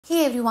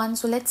Hey everyone,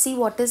 so let's see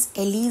what is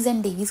Ellis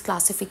and Davey's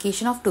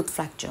classification of tooth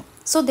fracture.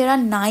 So there are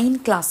 9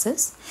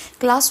 classes.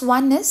 Class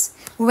 1 is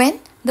when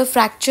the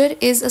fracture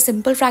is a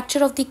simple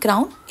fracture of the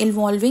crown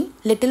involving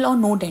little or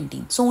no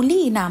dentin. So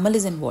only enamel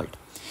is involved.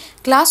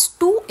 Class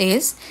 2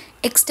 is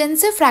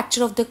extensive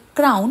fracture of the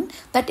crown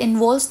that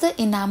involves the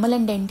enamel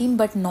and dentin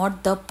but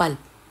not the pulp.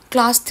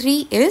 Class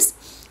 3 is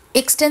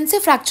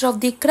extensive fracture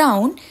of the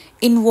crown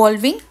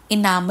involving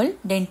enamel,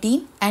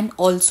 dentin and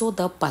also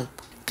the pulp.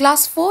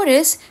 Class 4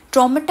 is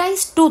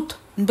traumatized tooth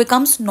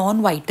becomes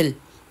non-vital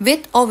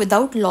with or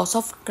without loss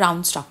of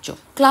crown structure.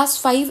 Class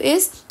 5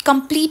 is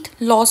complete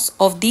loss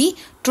of the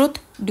tooth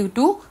due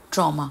to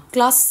trauma.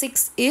 Class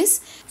 6 is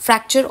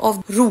fracture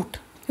of root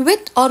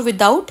with or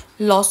without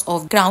loss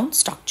of crown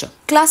structure.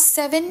 Class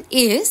 7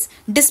 is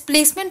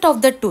displacement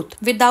of the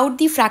tooth without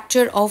the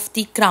fracture of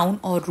the crown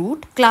or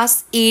root.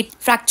 Class 8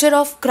 fracture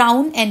of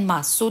crown and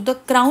mask. So the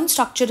crown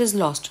structure is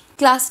lost.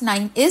 Class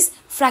 9 is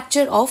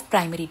fracture of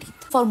primary teeth.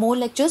 For more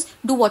lectures,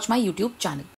 do watch my YouTube channel.